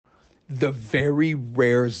The very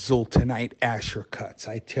rare Zultanite Asher cuts.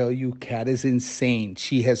 I tell you, Kat is insane.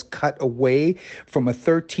 She has cut away from a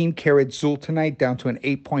 13 karat Zultanite down to an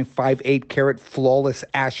 8.58 karat flawless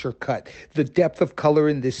Asher cut. The depth of color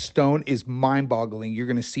in this stone is mind boggling. You're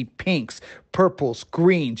going to see pinks, purples,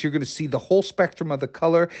 greens. You're going to see the whole spectrum of the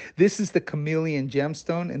color. This is the chameleon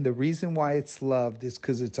gemstone, and the reason why it's loved is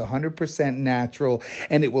because it's 100% natural,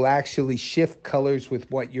 and it will actually shift colors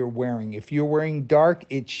with what you're wearing. If you're wearing dark,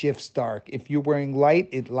 it shifts dark. If you're wearing light,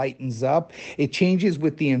 it lightens up. It changes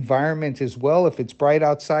with the environment as well. If it's bright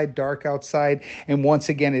outside, dark outside. And once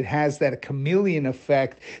again, it has that chameleon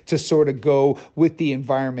effect to sort of go with the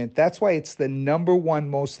environment. That's why it's the number one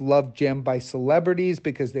most loved gem by celebrities,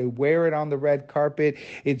 because they wear it on the red carpet.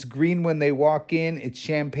 It's green when they walk in. It's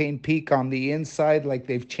champagne peak on the inside, like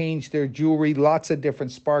they've changed their jewelry. Lots of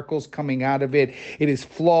different sparkles coming out of it. It is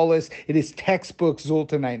flawless. It is textbook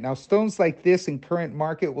Zultanite. Now, stones like this in current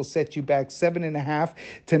market will set you back 7.5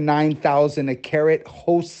 to 9,000 a carat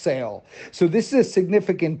wholesale. So this is a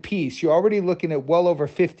significant piece. You're already looking at well over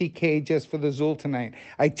 50K just for the Zultanite.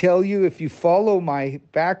 I tell you, if you follow my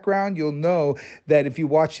background, you'll know that if you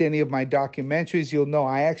watched any of my documentaries, you'll know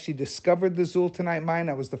I actually discovered the Zultanite mine.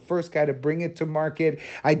 I was the first guy to bring it to market.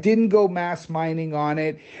 I didn't go mass mining on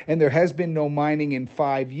it, and there has been no mining in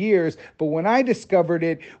 5 years. But when I discovered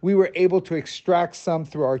it, we were able to extract some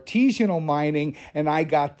through artisanal mining, and I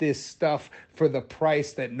got this stuff for the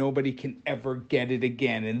price that nobody can ever get it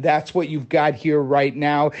again. And that's what you've got here right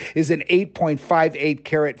now is an 8.58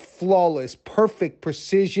 karat flawless, perfect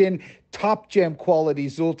precision, top gem quality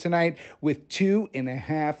Zultanite with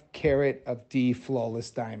 2.5 carat of D flawless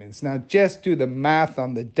diamonds. Now, just do the math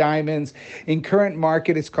on the diamonds. In current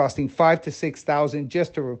market, it's costing 5,000 to 6,000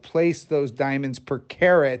 just to replace those diamonds per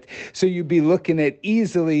carat. So you'd be looking at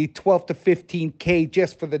easily 12 to 15K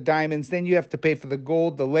just for the diamonds. Then you have to pay for the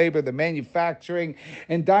gold, the labor, the manufacturing,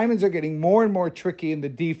 and diamonds are getting more and more tricky in the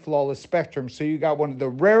D flawless spectrum. So you got one of the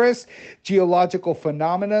rarest geological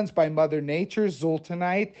phenomenons by Mother Nature,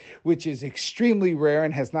 Zultanite, which is extremely rare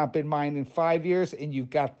and has not been mined in 5 years, and you've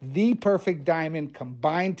got the perfect diamond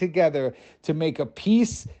combined together to make a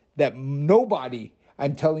piece that nobody,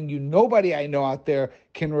 I'm telling you, nobody I know out there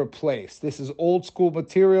can replace. This is old school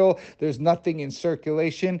material. There's nothing in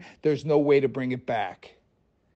circulation. There's no way to bring it back.